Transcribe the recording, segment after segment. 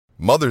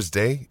Mother's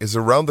Day is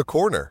around the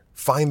corner.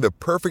 Find the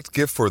perfect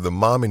gift for the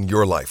mom in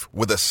your life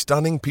with a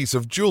stunning piece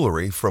of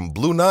jewelry from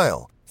Blue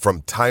Nile.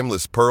 From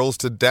timeless pearls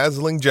to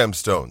dazzling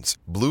gemstones,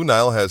 Blue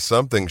Nile has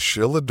something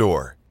she'll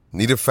adore.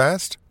 Need it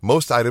fast?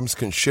 Most items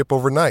can ship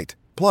overnight.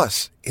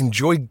 Plus,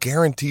 enjoy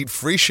guaranteed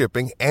free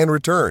shipping and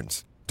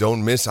returns.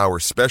 Don't miss our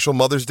special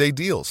Mother's Day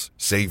deals.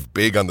 Save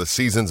big on the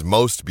season's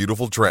most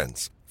beautiful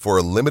trends. For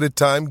a limited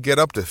time, get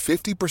up to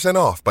 50%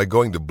 off by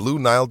going to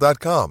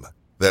BlueNile.com.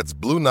 That's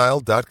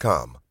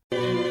BlueNile.com.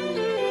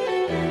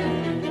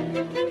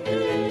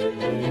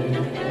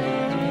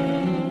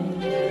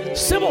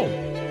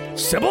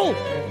 Sybil!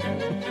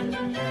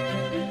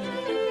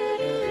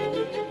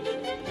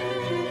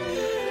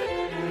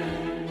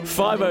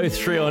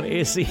 5:03 on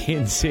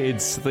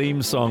SENZ's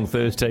theme song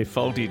Thursday,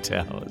 Fawlty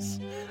Towers.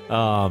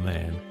 Oh,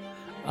 man.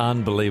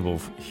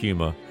 Unbelievable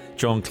humour.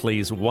 John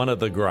Cleese, one of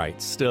the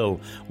greats. Still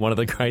one of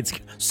the greats.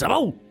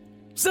 Sybil!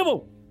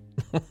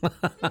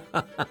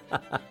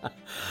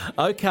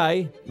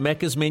 Okay,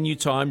 Macca's menu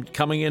time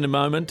coming in a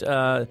moment.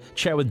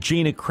 Chat with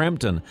Gina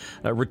Crampton,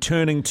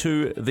 returning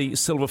to the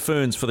Silver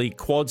Ferns for the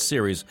Quad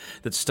Series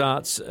that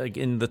starts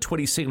in the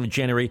 22nd of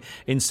January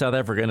in South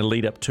Africa and a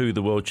lead up to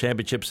the World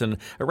Championships. And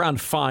around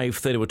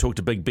 5:30 we'll talk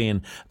to Big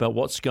Ben about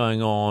what's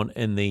going on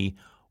in the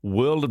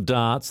World of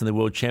Darts and the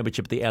World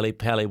Championship at the Ali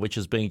Pali, which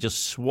is being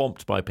just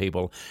swamped by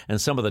people.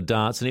 And some of the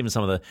darts and even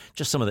some of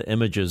the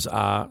images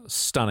are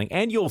stunning.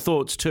 And your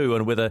thoughts too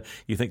on whether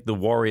you think the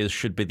Warriors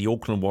should be the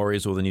Auckland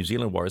Warriors or the New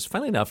Zealand Warriors.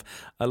 Funnily enough,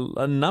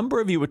 a number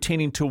of you were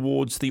tending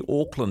towards the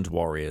Auckland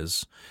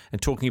Warriors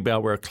and talking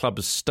about where a club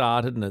has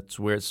started and it's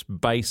where its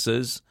base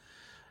is.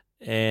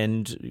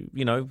 And,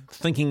 you know,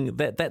 thinking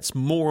that that's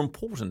more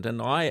important.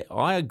 And I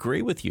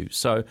agree with you.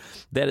 So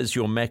that is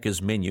your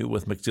Macca's menu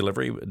with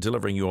McDelivery,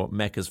 delivering your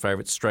Macca's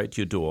favourites straight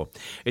to your door.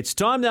 It's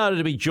time now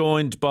to be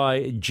joined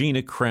by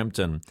Gina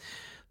Crampton.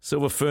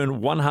 Silver Fern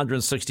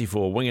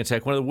 164, wing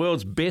attack, one of the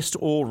world's best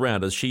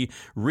all-rounders. She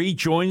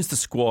rejoins the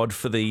squad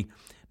for the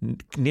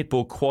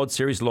Netball Quad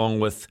Series along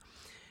with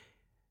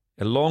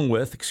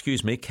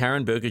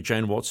Karen Berger,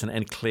 Jane Watson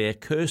and Claire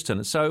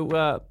Kirsten.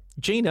 So,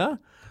 Gina,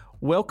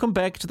 welcome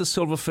back to the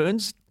Silver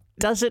Ferns.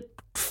 Does it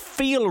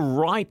feel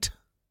right?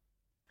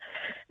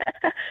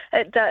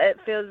 It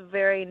feels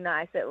very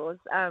nice. It was,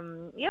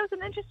 it was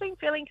an interesting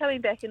feeling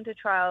coming back into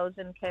trials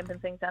and camp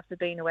and things after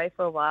being away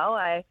for a while.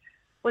 I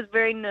was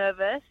very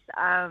nervous,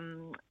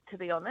 to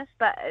be honest,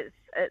 but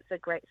it's a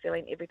great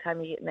feeling every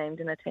time you get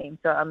named in a team.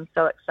 So I'm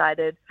so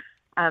excited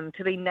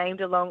to be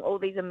named along all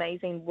these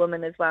amazing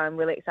women as well. I'm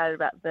really excited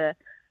about the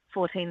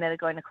 14 that are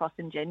going across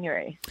in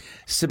January.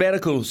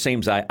 Sabbatical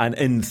seems an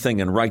in thing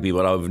in rugby,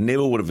 but I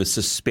never would have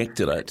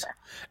suspected it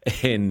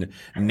in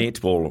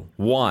netball.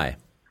 Why?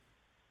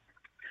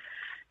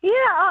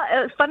 Yeah,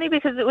 it was funny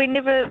because we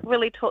never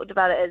really talked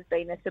about it as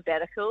being a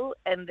sabbatical,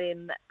 and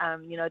then,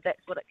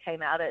 that's what it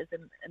came out as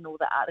in all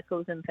the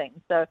articles and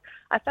things. So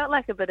I felt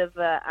like a bit of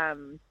a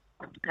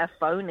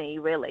phony,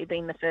 really,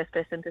 being the first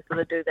person to sort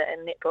of do that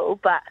in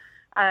netball. But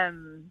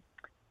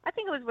I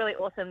think it was really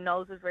awesome.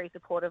 Knowles was very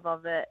supportive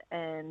of it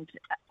and,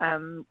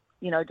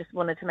 just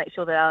wanted to make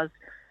sure that I was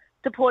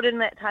supported in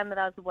that time that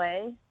I was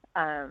away.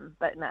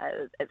 But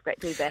no, it's great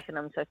to be back, and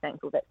I'm so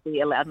thankful that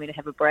he allowed me to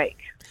have a break.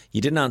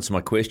 You didn't answer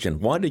my question.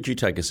 Why did you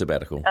take a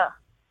sabbatical?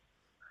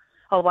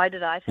 Oh, why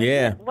did I take it?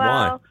 Yeah,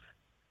 why?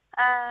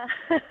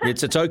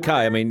 It's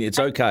okay. I mean, it's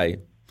okay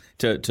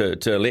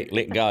to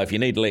let go if you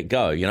need to let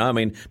go. You know, I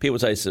mean, people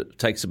take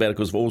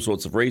sabbaticals for all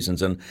sorts of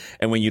reasons, and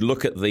when you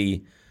look at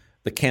the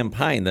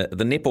campaign, the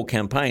netball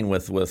campaign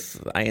with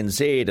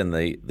ANZ and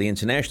the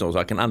internationals,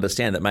 I can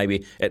understand that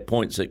maybe at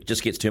points it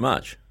just gets too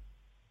much.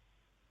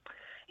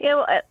 Yeah,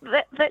 well,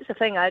 that's the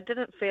thing. I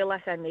didn't feel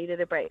like I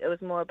needed a break. It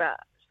was more about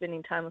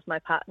spending time with my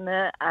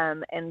partner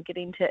and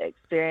getting to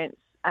experience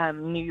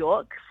New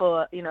York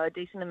for, a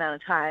decent amount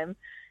of time.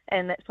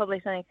 And that's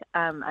probably something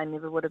I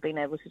never would have been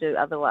able to do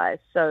otherwise.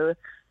 So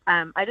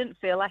I didn't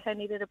feel like I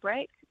needed a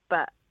break,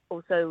 but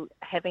also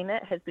having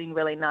it has been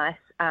really nice.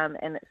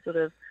 And it's sort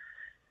of,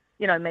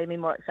 made me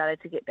more excited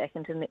to get back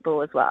into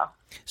netball as well.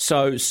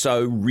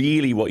 So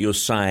really what you're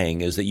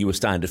saying is that you were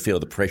starting to feel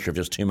the pressure of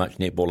just too much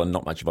netball and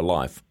not much of a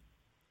life.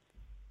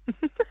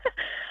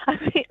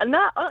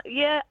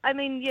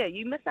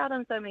 You miss out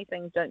on so many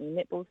things, don't you?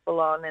 Netball's full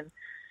on,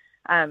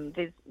 and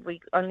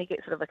we only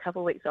get sort of a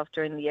couple of weeks off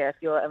during the year if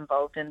you're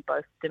involved in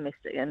both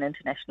domestic and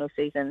international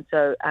season.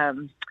 So,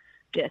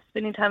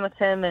 spending time with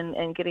him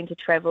and getting to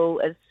travel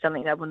is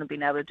something I wouldn't have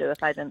been able to do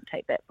if I didn't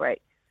take that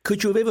break.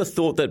 Could you have ever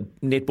thought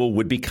that netball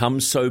would become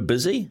so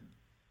busy?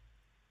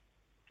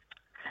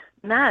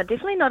 Nah,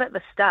 definitely not at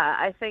the start.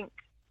 I think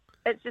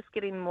it's just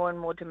getting more and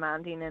more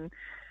demanding, and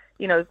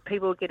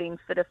people getting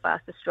fitter,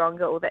 faster,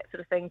 stronger, all that sort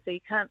of thing. So you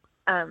can't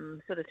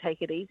sort of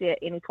take it easy at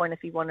any point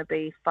if you want to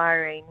be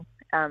firing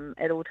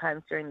at all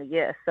times during the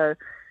year. So,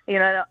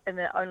 and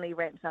it only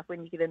ramps up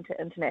when you get into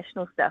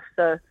international stuff.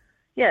 So,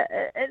 yeah,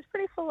 it's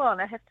pretty full on,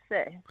 I have to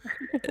say.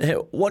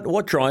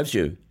 What drives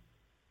you?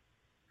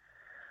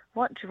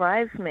 What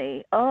drives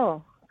me?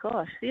 Oh,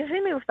 gosh, you're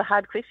hitting me with the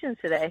hard questions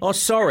today. Oh,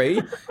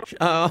 sorry.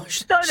 No.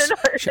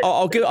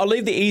 I'll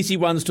leave the easy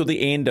ones till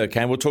the end,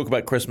 okay? We'll talk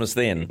about Christmas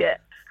then. Yeah.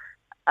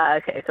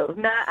 Okay, cool.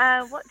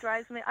 Now, what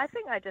drives me? I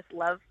think I just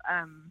love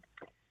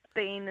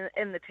being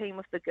in the team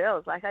with the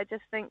girls. Like, I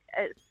just think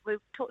we've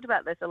talked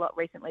about this a lot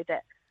recently,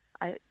 that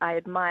I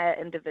admire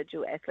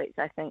individual athletes.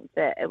 I think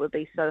that it would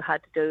be so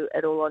hard to do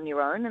it all on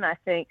your own, and I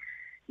think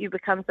you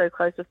become so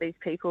close with these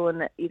people and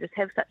that you just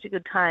have such a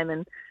good time,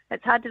 and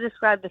it's hard to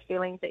describe the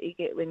feelings that you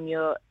get when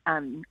you're,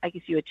 I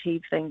guess you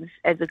achieve things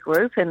as a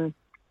group, and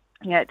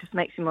it just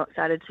makes you more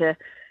excited to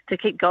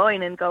keep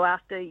going and go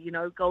after,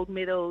 gold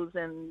medals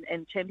and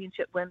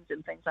championship wins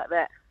and things like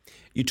that.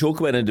 You talk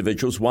about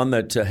individuals, one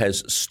that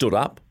has stood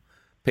up,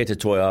 Peta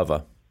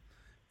Toiava.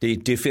 Do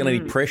you feel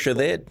any pressure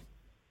there?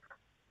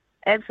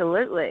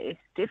 Absolutely,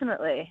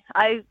 definitely.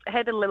 I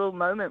had a little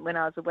moment when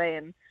I was away,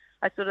 and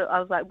I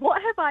was like,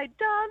 what have I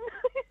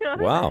done?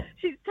 Wow.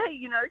 She's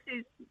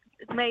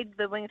made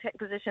the wing attack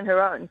position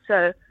her own.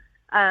 So,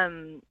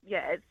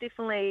 it's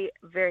definitely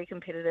very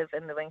competitive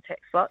in the wing attack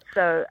slot.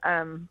 So,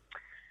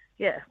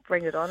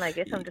 bring it on, I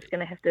guess. I'm just going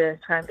to have to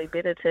try and be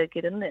better to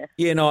get in there.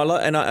 Yeah, no,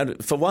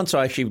 and for once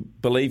I actually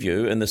believe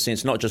you in the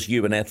sense, not just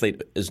you, an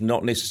athlete is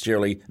not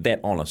necessarily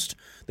that honest.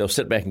 They'll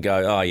sit back and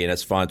go, oh, yeah,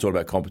 that's fine, it's all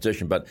about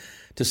competition. But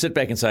to sit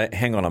back and say,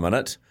 hang on a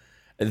minute,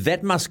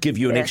 that must give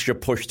you an extra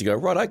push to go,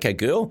 right, okay,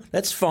 girl,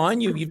 that's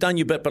fine, you've done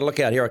your bit, but look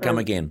out, here I come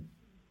again.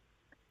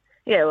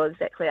 Yeah, well,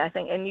 exactly. I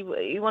think, and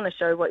you want to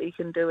show what you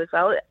can do as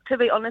well. To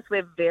be honest,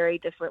 we're very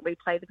different. We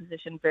play the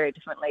position very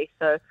differently.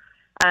 So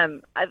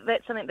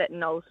that's something that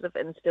Noel sort of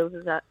instills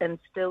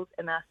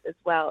in us as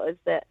well, is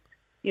that,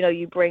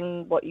 you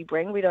bring what you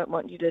bring. We don't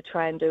want you to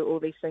try and do all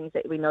these things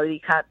that we know you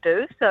can't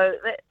do. So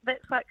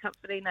that's quite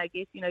comforting, I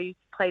guess. You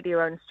play to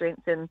your own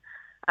strengths and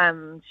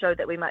show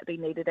that we might be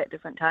needed at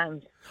different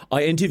times.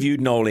 I interviewed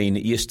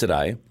Nolene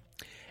yesterday,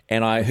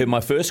 and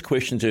my first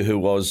question to her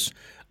was,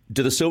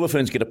 do the Silver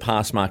Ferns get a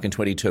pass mark in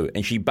 22?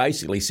 And she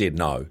basically said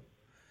no.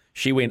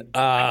 She went,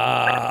 and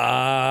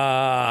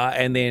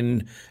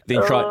then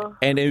tried,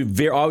 and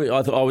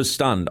I was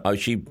stunned.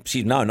 She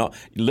no, not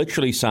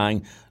literally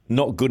saying,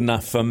 not good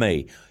enough for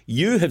me.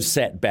 You have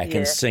sat back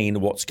and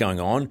seen what's going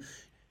on.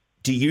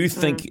 Do you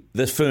think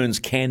the Ferns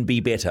can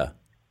be better?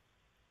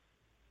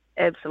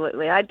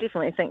 Absolutely. I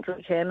definitely think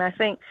we can. I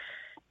think,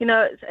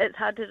 it's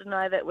hard to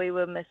deny that we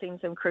were missing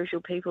some crucial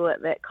people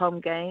at that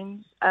Com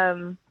Games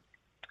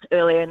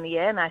earlier in the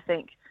year, and I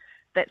think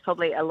that's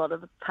probably a lot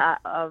of the part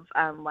of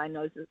why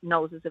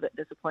Knowles is a bit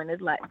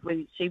disappointed. Like,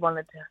 she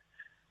wanted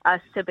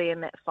us to be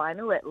in that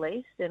final at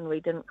least, and we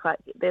didn't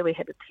quite get there. We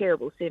had a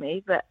terrible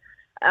semi, but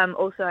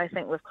also I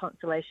think with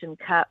Constellation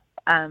Cup,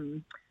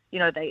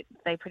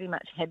 they pretty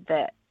much had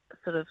that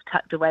sort of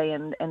tucked away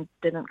and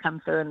didn't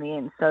come through in the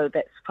end. So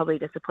that's probably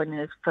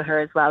disappointing for her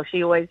as well.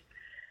 She always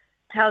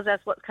tells us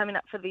what's coming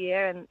up for the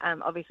year, and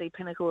obviously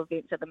pinnacle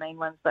events are the main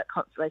ones, but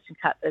Constellation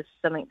Cup is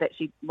something that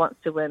she wants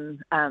to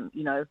win,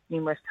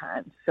 numerous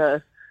times.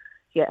 So,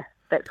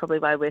 that's probably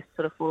why we're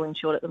sort of falling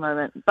short at the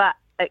moment. But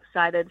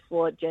excited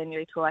for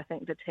January tour. I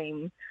think the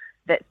team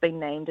that's been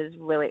named is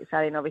really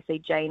exciting. Obviously,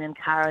 Jane and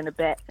Cara in the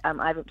back.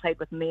 I haven't played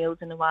with Meals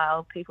in a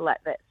while, people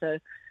like that. So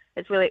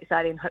it's really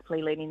exciting,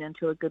 hopefully leading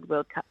into a good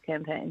World Cup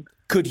campaign.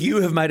 Could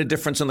you have made a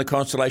difference in the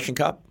Constellation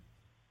Cup?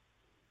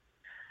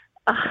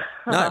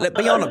 No,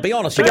 be honest. Be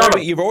honest.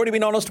 You've already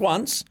been honest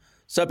once,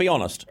 so be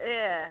honest.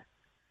 Yeah.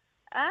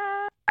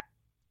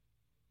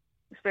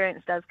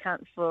 Experience does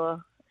count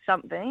for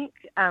something.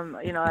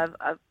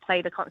 I've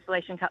played a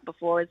Constellation Cup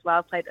before as well.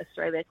 I've played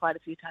Australia quite a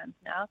few times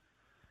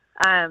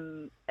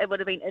now. It would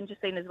have been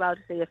interesting as well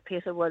to see if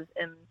Peta was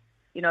in,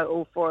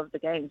 all four of the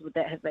games. Would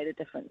that have made a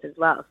difference as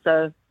well?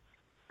 So,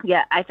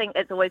 yeah, I think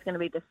it's always going to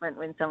be different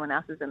when someone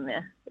else is in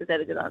there. Is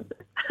that a good answer?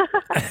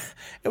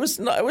 It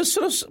was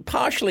sort of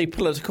partially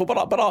political,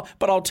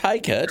 but I'll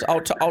take it.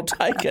 I'll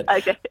take it.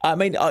 Okay. I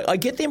mean, I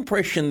get the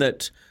impression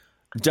that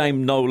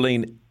Dame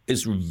Nolene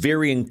is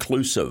very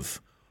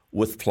inclusive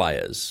with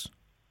players.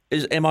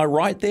 Am I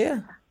right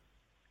there?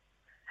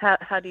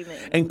 How do you mean?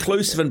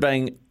 Inclusive and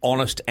being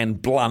honest and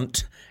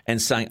blunt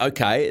and saying,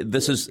 okay,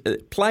 this is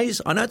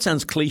plays. I know it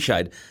sounds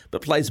cliched,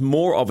 but plays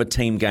more of a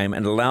team game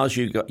and allows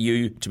you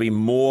to be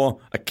more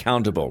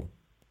accountable.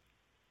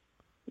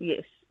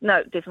 Yes,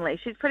 no, definitely.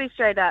 She's pretty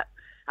straight up.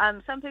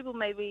 Some people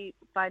maybe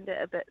find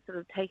it a bit sort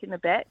of taken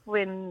aback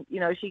when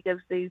she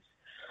gives these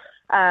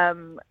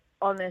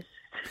honest,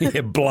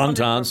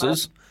 blunt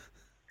answers.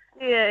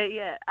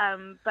 Yeah.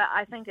 But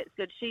I think it's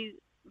good.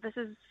 This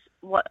is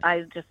what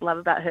I just love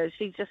about her.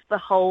 She's just the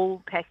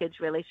whole package,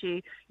 really.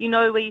 You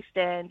know where you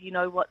stand, you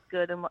know what's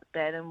good and what's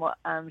bad and what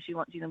she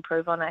wants you to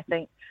improve on. I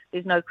think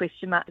there's no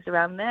question marks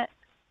around that.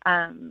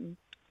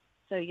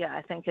 So, yeah,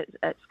 I think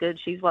it's good.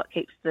 She's what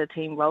keeps the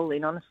team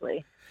rolling,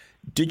 honestly.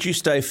 Did you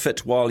stay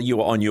fit while you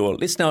were on your...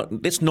 Let's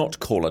not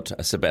call it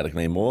a sabbatical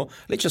anymore.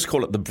 Let's just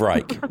call it the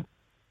break.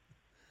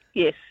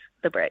 Yes,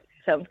 the break.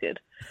 Sounds good.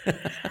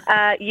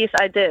 Yes,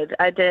 I did,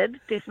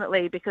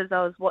 definitely, because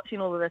I was watching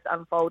all of this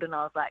unfold and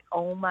I was like,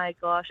 oh my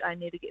gosh, I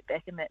need to get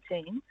back in that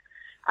team.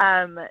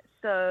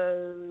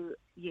 So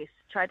yes,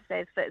 tried to stay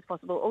as fit as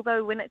possible.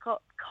 Although when it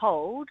got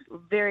cold,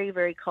 very,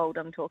 very cold,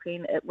 I'm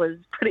talking, it was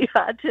pretty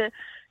hard to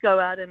go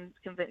out and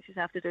convince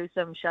yourself to do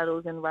some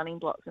shuttles and running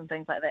blocks and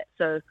things like that.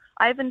 So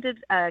I even did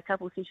a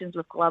couple of sessions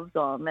with gloves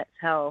on. That's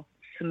how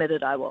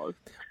committed I was.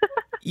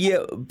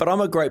 Yeah, but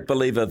I'm a great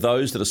believer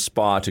those that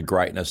aspire to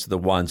greatness are the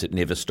ones that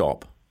never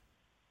stop.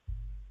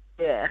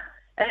 Yeah.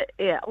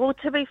 Yeah, well,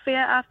 to be fair,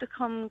 after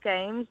Comm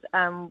Games,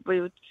 we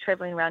were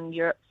travelling around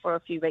Europe for a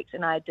few weeks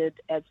and I did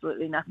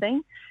absolutely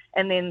nothing.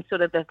 And then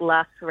sort of the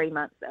last 3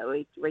 months,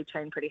 we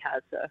trained pretty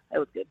hard, so it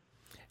was good.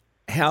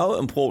 How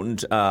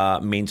important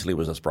mentally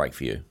was this break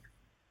for you?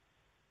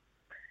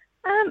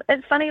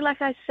 It's funny,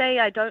 like I say,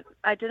 I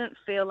didn't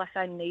feel like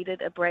I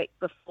needed a break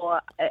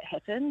before it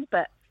happened,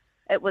 but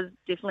it was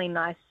definitely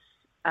nice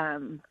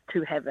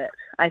to have it.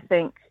 I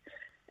think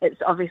it's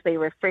obviously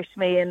refreshed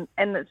me, and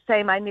the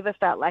same, I never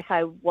felt like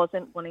I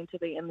wasn't wanting to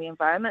be in the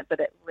environment, but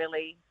it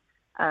really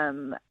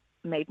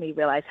made me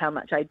realise how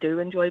much I do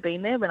enjoy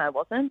being there when I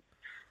wasn't.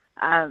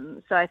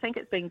 So I think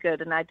it's been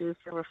good, and I do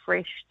feel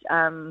refreshed.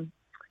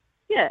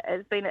 Yeah,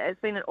 it's been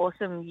an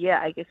awesome year,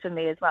 I guess, for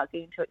me as well,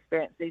 getting to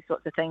experience these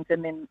sorts of things,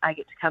 and then I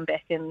get to come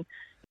back and,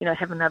 you know,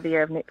 have another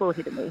year of netball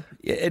ahead of me.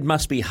 It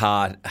must be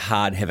hard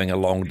having a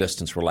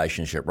long-distance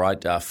relationship,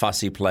 right?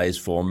 Fussy plays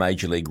for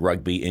Major League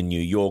Rugby in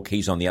New York.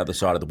 He's on the other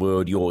side of the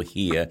world. You're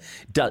here.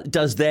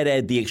 Does that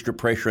add the extra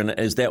pressure, and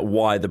is that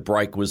why the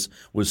break was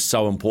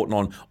so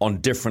important on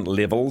different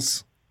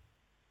levels?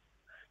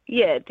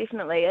 Yeah,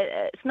 definitely.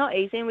 It's not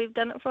easy, and we've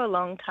done it for a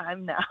long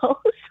time now.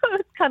 So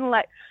it's kind of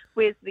like,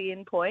 where's the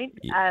end point?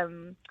 Yeah.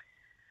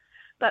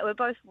 But we're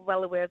both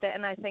well aware of that,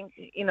 and I think,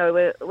 you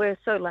know, we're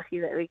so lucky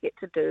that we get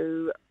to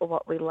do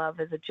what we love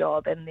as a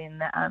job, and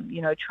then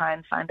you know, try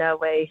and find our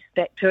way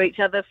back to each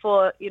other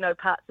for, you know,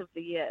 parts of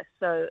the year.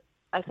 So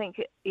I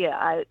think,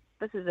 yeah,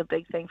 this is a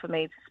big thing for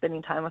me,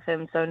 spending time with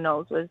him. So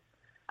Knowles was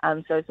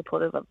so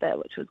supportive of that,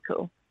 which was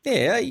cool.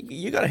 Yeah,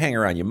 you got to hang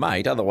around your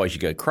mate, otherwise you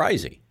go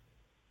crazy.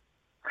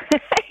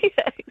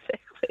 Yeah,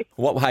 exactly.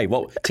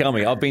 Well, tell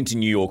me. I've been to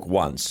New York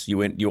once.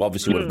 You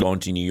obviously would have gone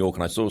to New York,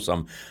 and I saw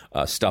some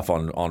stuff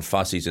on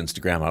Fussy's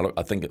Instagram.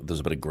 I think there's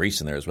a bit of Greece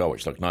in there as well,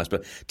 which looked nice.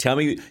 But tell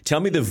me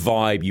the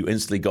vibe you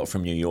instantly got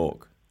from New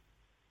York.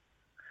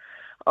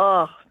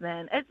 Oh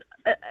man,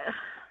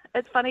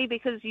 it's funny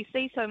because you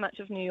see so much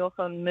of New York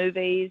on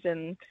movies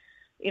and,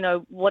 you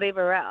know,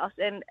 whatever else,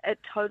 and it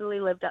totally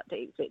lived up to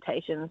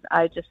expectations.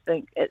 I just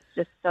think it's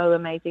just so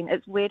amazing.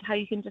 It's weird how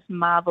you can just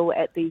marvel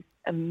at these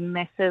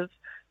massive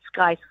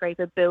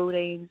skyscraper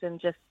buildings and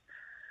just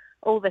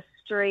all the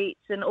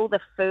streets, and all the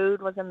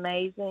food was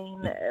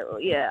amazing.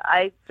 Yeah,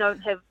 I don't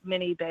have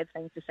many bad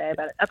things to say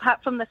about it.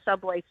 Apart from the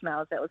subway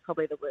smells, that was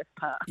probably the worst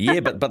part. Yeah,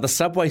 but the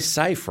subway's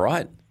safe,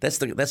 right? That's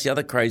the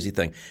other crazy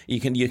thing. You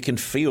can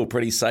feel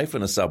pretty safe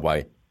in a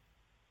subway.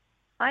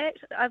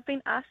 I've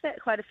been asked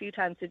that quite a few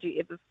times. Did you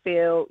ever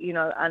feel, you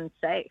know,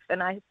 unsafe?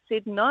 And I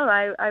said no,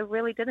 I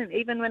really didn't.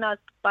 Even when I was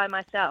by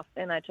myself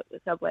and I took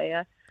the subway.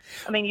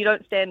 I mean, you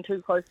don't stand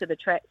too close to the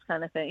tracks,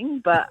 kind of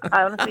thing. But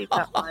I honestly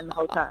felt fine the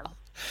whole time.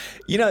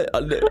 You know,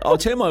 I'll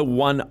tell you my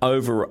one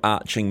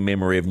overarching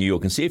memory of New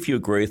York, and see if you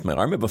agree with me.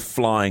 I remember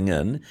flying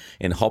in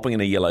and hopping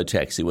in a yellow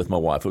taxi with my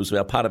wife. It was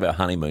about part of our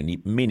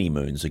honeymoon many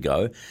moons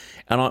ago,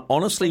 and I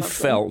honestly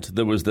felt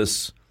there was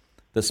this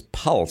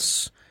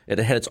pulse. It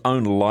had its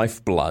own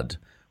lifeblood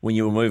when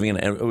you were moving in,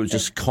 and it was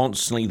just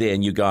constantly there,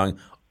 and you're going,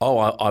 oh,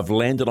 I've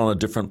landed on a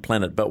different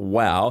planet, but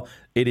wow,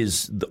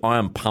 I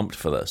am pumped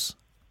for this.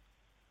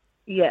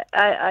 Yeah,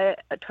 I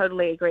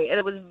totally agree. And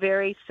it was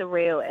very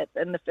surreal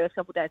in the first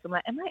couple of days. I'm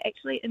like, am I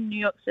actually in New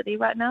York City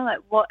right now? Like,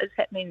 what is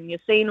happening? And you're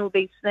seeing all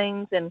these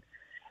things, and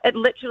it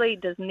literally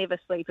does never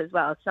sleep as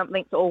well.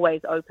 Something's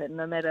always open,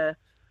 no matter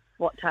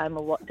what time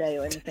or what day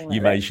or anything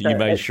like that. You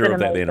made sure of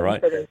that then,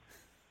 right?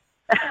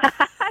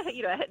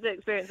 You know, I had to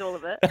experience all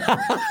of it.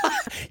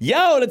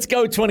 Yo, let's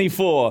go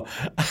 24.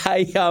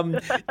 Hey,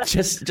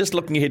 just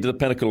looking ahead to the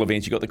Pinnacle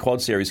events, you've got the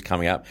Quad Series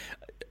coming up.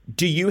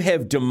 Do you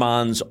have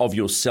demands of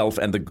yourself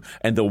and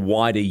the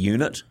wider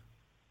unit?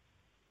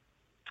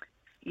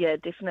 Yeah,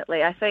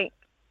 definitely. I think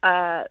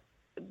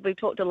we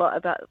talked a lot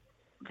about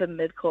the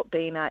mid-court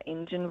being our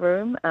engine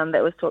room.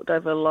 That was talked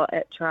over a lot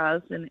at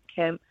trials and at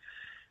camp.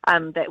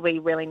 That we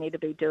really need to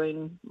be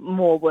doing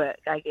more work,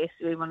 I guess.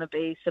 We want to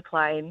be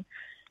supplying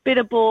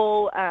better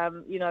ball,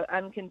 you know,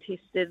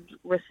 uncontested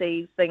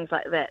receives, things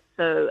like that.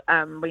 So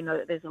we know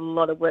that there's a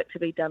lot of work to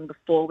be done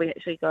before we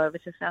actually go over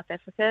to South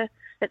Africa.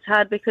 It's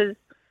hard because,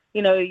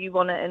 you know, you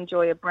want to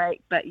enjoy a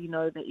break, but you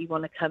know that you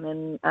want to come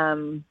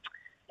in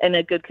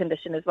a good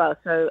condition as well.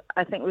 So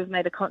I think we've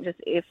made a conscious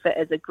effort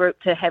as a group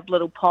to have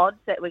little pods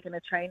that we're going to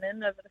train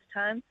in over this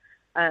time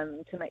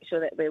to make sure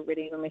that we're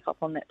ready when we hop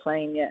on that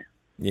plane, yeah.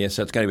 Yeah,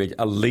 so it's going to be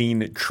a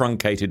lean,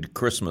 truncated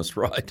Christmas,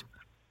 right?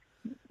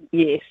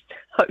 Yes,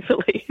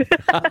 hopefully.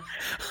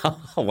 Oh,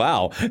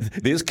 wow,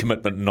 there's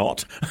commitment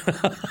not.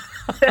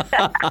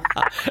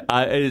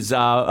 Where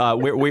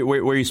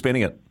are you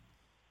spending it?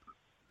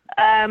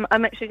 I'm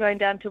actually going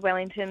down to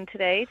Wellington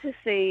today to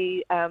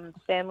see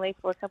family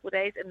for a couple of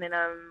days, and then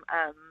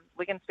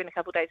we're going to spend a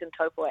couple of days in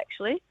Taupo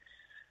actually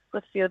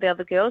with a few of the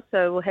other girls.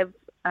 So we'll have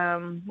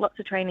lots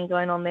of training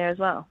going on there as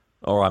well.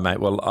 All right, mate.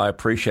 Well, I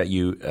appreciate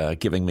you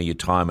giving me your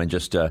time and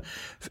just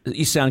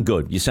you sound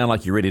good. You sound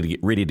like you're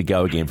ready to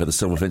go again for the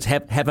Silver Ferns.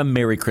 Have a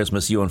Merry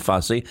Christmas, you and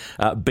Fussy.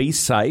 Be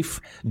safe.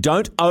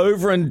 Don't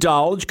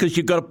overindulge because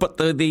you've got to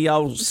put the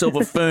old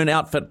Silver Fern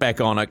outfit back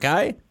on,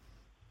 okay?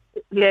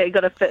 Yeah, you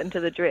got to fit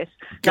into the dress.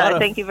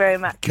 Thank you very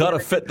much. Got to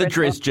fit the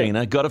dress,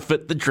 Gina. Got to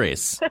fit the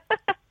dress.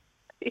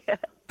 Yeah.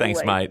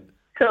 Thanks, always. mate.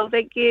 Cool.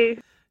 Thank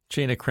you.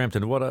 Gina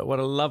Crampton, what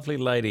a lovely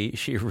lady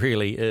she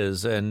really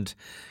is. And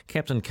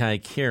Captain Kay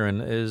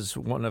Kieran is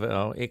one of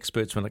our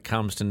experts when it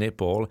comes to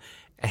netball.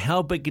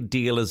 How big a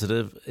deal is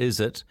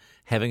it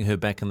having her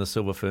back in the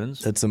Silver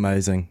Ferns? It's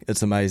amazing.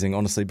 It's amazing,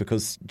 honestly,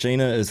 because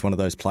Gina is one of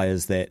those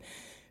players that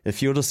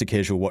if you're just a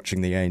casual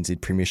watching the ANZ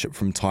Premiership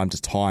from time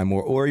to time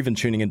or even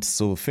tuning into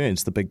Silver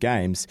Ferns, the big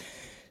games,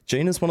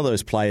 Gina's one of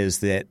those players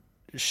that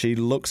she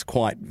looks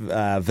quite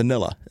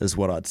vanilla, is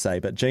what I'd say.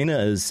 But Gina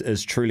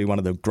is truly one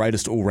of the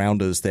greatest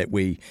all-rounders that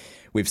we've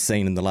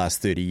seen in the last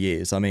 30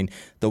 years. I mean,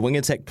 the wing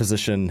attack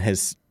position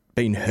has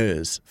been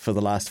hers for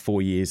the last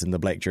 4 years in the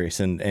black dress.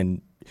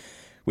 And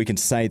we can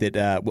say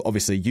that,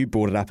 obviously, you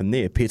brought it up in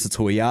there, Peta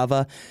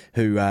Toiava,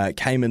 who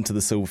came into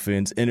the Silver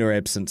Ferns in her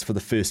absence for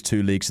the first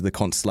 2 legs of the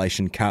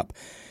Constellation Cup,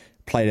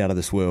 played out of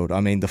this world. I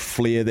mean, the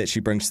flair that she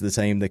brings to the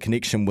team, the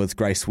connection with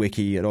Grace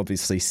Wecke, it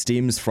obviously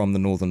stems from the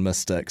Northern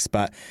Mystics,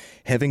 but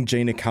having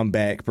Gina come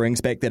back brings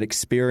back that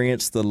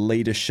experience, the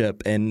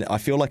leadership, and I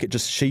feel like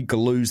she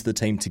glues the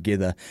team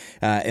together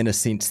in a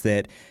sense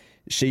that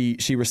she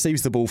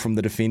receives the ball from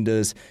the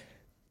defenders,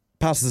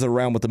 passes it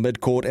around with the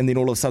mid-court, and then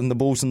all of a sudden the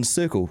ball's in the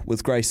circle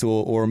with Grace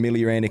or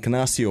Amelia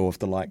Anacanacio of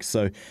the like.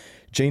 So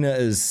Gina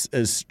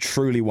is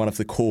truly one of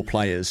the core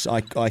players.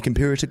 I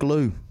compare her to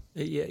glue.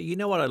 Yeah, you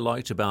know what I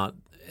liked about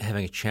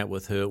having a chat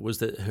with her was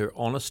that her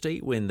honesty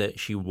when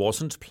she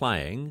wasn't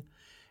playing,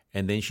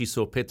 and then she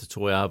saw Peta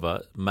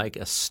Toiava make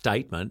a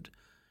statement.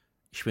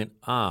 She went,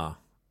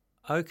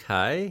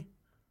 okay,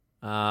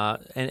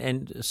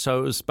 and so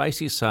it was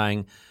basically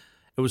saying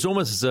it was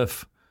almost as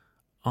if,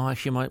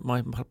 actually,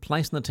 my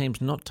place in the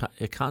team's not.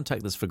 I can't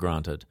take this for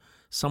granted.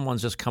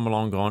 Someone's just come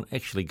along, and gone,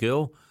 actually,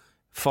 girl,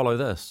 follow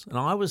this. And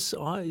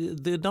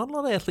there are not a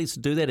lot of athletes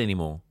that do that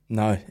anymore.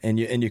 No, and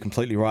you're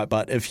completely right.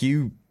 But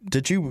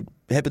did you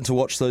happen to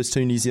watch those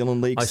 2 New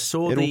Zealand leagues? I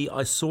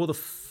saw the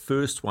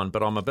first one,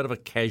 but I'm a bit of a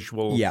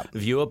casual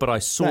viewer. But I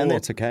saw. No, and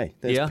that's okay.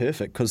 That's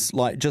perfect because,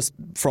 just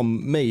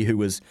from me, who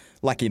was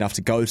lucky enough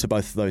to go to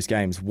both of those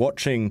games,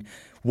 watching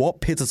what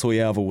Peta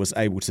Toiava was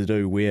able to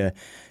do, where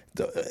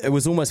it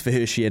was almost for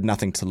her she had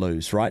nothing to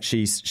lose, right?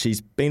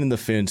 She's been in the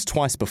Ferns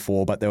twice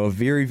before, but they were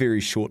very,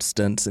 very short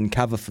stints in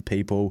cover for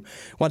people.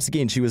 Once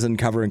again, she was in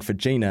covering for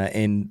Gina,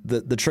 and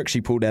the trick she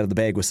pulled out of the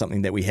bag was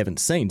something that we haven't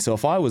seen. So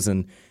if I was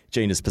in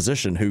Gina's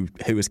position, who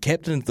was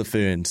captain of the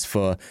Ferns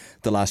for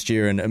the last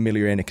year, and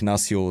Amelia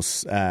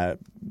Anacanacio's,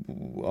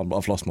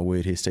 I've lost my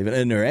word here, Stephen,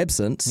 in her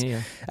absence,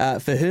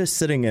 for her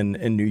sitting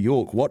in New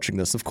York watching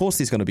this, of course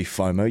there's going to be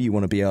FOMO, you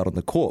want to be out on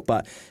the court,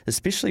 but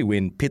especially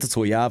when Peta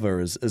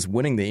Toiava is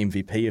winning the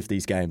MVP of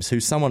these games,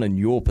 who's someone in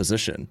your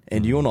position,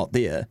 and you're not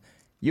there,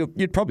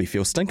 you'd probably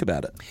feel stink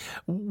about it.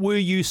 Were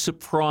you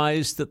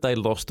surprised that they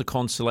lost the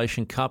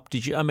Constellation Cup?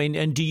 Did you? I mean,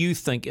 and do you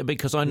think,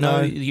 because I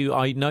know you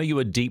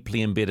are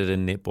deeply embedded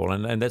in netball,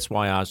 and that's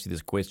why I asked you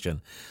this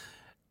question.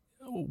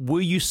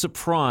 Were you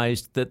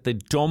surprised that the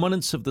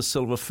dominance of the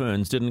Silver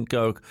Ferns didn't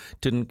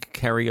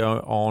carry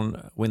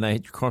on when they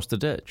crossed the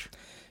ditch?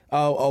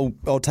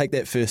 I'll take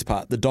that first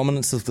part. The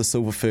dominance of the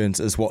Silver Ferns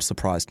is what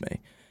surprised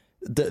me.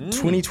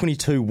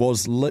 2022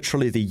 was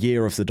literally the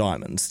year of the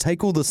Diamonds.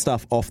 Take all the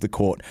stuff off the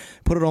court,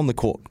 put it on the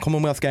court.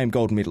 Commonwealth Game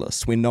gold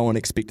medalists when no one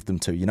expected them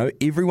to.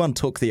 Everyone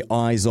took their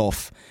eyes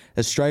off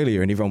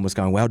Australia and everyone was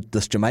going, wow,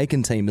 this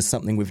Jamaican team is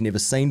something we've never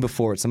seen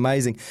before. It's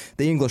amazing.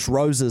 The English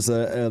Roses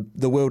are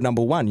the world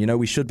number one.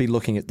 We should be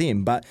looking at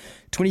them. But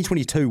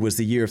 2022 was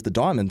the year of the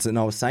Diamonds, and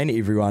I was saying to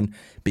everyone,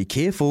 be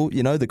careful.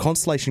 The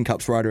Constellation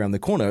Cup's right around the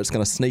corner. It's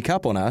going to sneak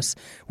up on us.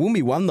 When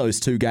we won those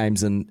 2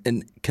 games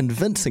in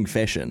convincing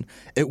fashion,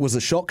 it was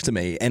a shock to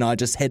me, and I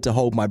just had to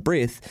hold my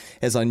breath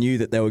as I knew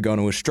that they were going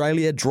to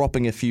Australia,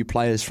 dropping a few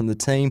players from the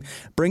team,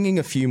 bringing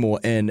a few more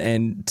in.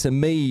 And to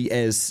me,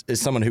 as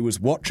someone who was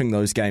watching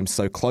those games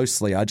so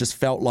closely, I just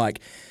felt like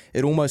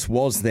it almost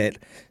was that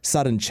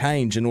sudden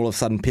change, and all of a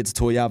sudden Peta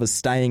Toiava's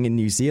staying in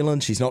New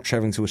Zealand. She's not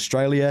travelling to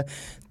Australia.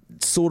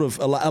 Sort of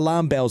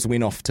alarm bells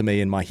went off to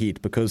me in my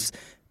head, because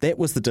that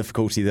was the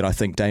difficulty that I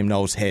think Dame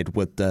Knowles had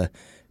with the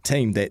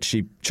team that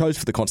she chose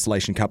for the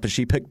Constellation Cup, is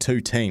she picked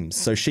 2 teams.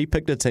 So she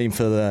picked a team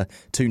for the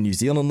 2 New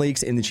Zealand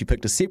leagues, and then she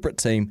picked a separate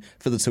team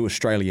for the 2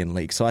 Australian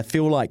leagues. So I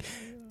feel like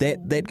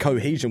that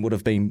cohesion would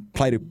have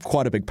played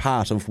quite a big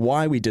part of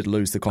why we did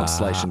lose the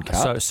Constellation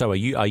Cup. So are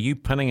you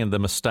pinning in the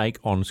mistake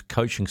on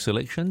coaching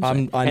selections?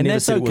 I never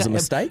said it was a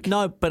mistake.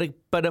 No, but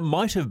it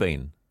might have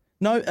been.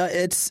 No,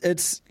 it's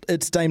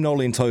Dame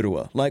Nolene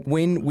Taurua. Like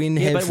when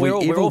have we're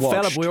we ever all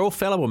watched? We're all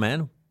fallible,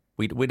 man.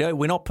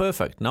 We're not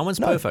perfect. No one's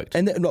perfect.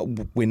 And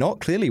we're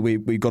not. Clearly,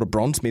 we got a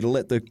bronze medal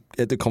at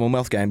the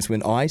Commonwealth Games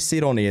when I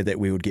said on air that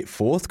we would get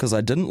fourth because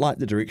I didn't like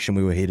the direction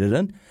we were headed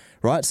in.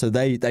 Right, so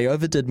they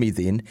overdid me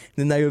then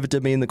they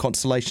overdid me in the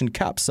Constellation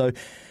Cup. So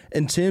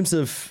in terms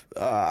of,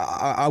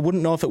 I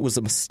wouldn't know if it was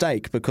a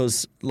mistake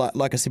because,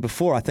 like I said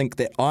before, I think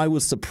that I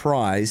was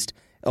surprised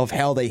of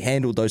how they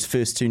handled those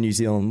first two New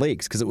Zealand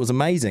leagues because it was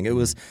amazing. It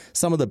was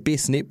some of the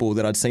best netball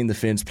that I'd seen the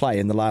Ferns play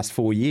in the last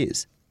 4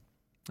 years.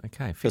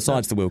 Okay.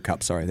 Besides the World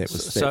Cup, sorry, that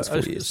was 4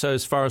 years. So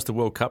as far as the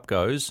World Cup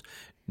goes,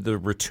 the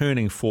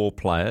returning 4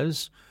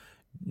 players,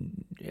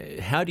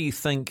 how do you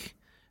think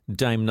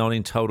Dame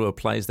Nolene Taurua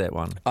plays that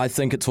one? I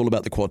think it's all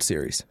about the quad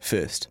series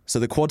first. So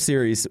the quad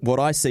series, what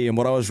I see and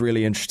what I was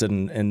really interested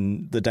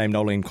in the Dame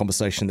Nolene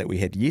conversation that we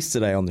had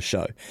yesterday on the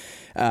show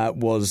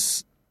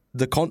was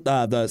the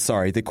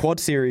quad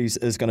series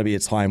is going to be a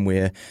time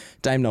where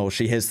Dame Noel,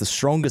 she has the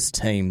strongest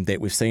team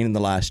that we've seen in the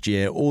last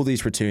year. All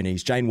these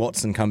returnees, Jane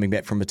Watson coming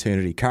back from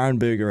maternity, Karen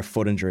Berger a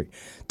foot injury,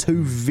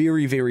 2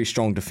 very, very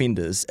strong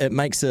defenders. It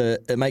makes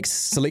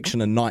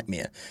selection a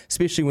nightmare,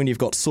 especially when you've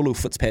got Sulu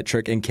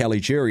Fitzpatrick and Kelly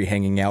Jury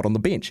hanging out on the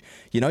bench.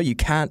 You know, you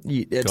can't.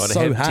 It's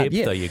so hard.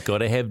 Depth, though. You've got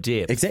to have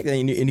depth. Exactly,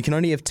 and you can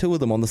only have 2 of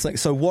them on the thing.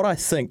 So what I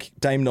think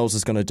Dame Knowles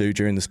is going to do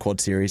during this quad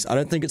series, I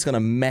don't think it's going to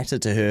matter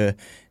to her.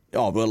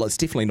 Oh, well, it's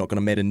definitely not going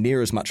to matter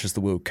near as much as the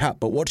World Cup,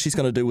 but what she's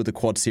going to do with the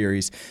quad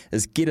series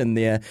is get in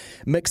there,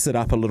 mix it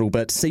up a little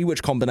bit, see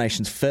which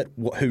combinations fit,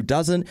 who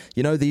doesn't.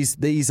 You know, these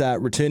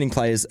returning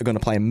players are going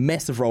to play a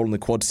massive role in the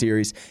quad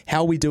series.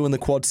 How we do in the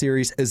quad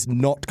series is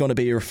not going to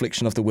be a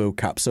reflection of the World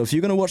Cup. So if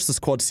you're going to watch this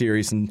quad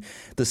series and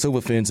the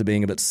Silver Ferns are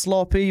being a bit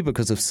sloppy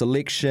because of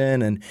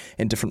selection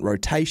and different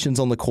rotations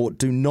on the court,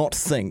 do not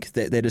think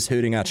that is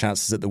hurting our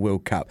chances at the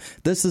World Cup.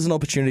 This is an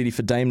opportunity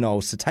for Dame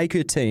Knowles to take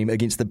her team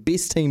against the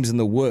best teams in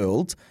the world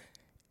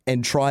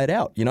and try it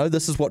out. You know,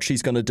 this is what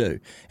she's going to do.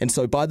 And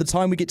so by the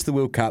time we get to the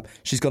World Cup,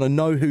 she's going to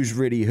know who's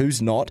ready,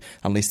 who's not,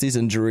 unless there's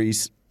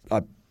injuries.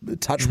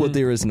 Touch wood,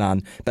 there is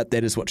none, but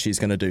that is what she's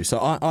going to do. So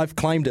I've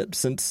claimed it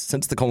since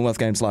the Commonwealth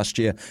Games last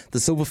year.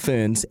 The Silver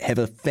Ferns have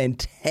a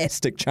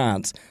fantastic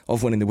chance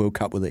of winning the World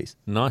Cup with these.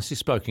 Nicely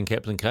spoken,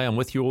 Captain K. I'm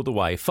with you all the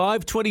way.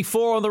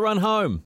 5:24 on the run home.